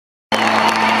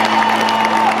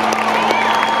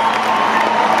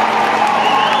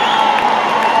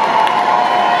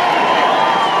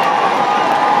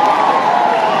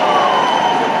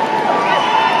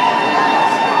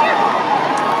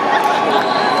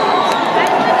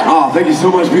Wow, thank you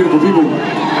so much, beautiful people.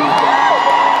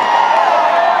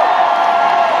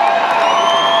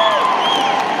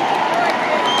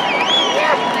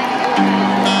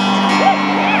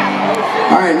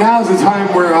 Alright, now's the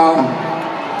time where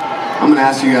I'm gonna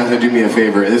ask you guys to do me a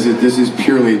favor. This is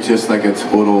purely just like a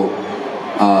total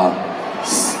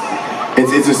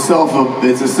it's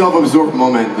a self-absorbed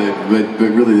moment but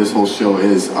really this whole show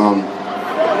is.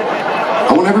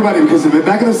 I want everybody, because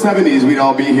back in the 70s we'd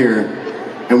all be here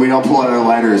and we'd all pull out our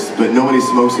lighters, but nobody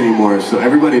smokes anymore, so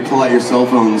everybody pull out your cell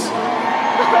phones.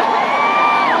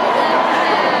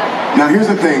 Now here's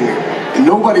the thing,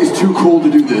 nobody's too cool to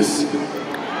do this.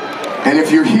 And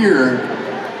if you're here,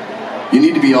 you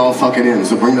need to be all fucking in,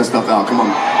 so bring that stuff out, come on.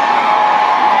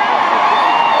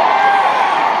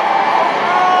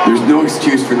 There's no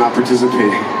excuse for not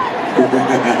participating.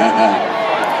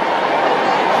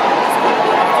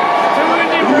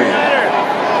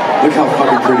 Look how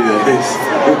fucking pretty that is.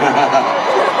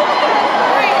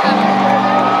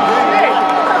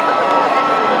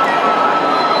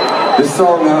 This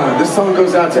song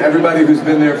goes out to everybody who's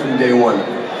been there from day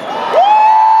one.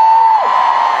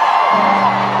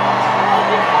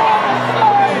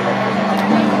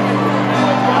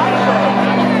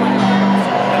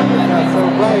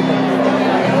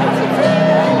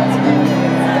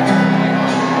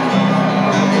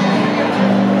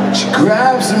 She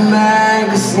grabs her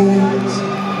magazines,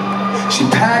 she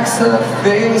packs her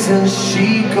things and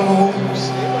she goes.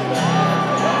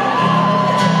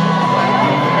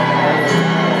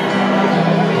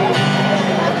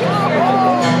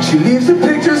 She leaves the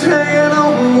pictures hanging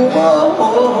on the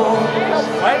wall,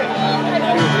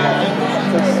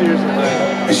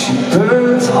 and she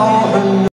burns all her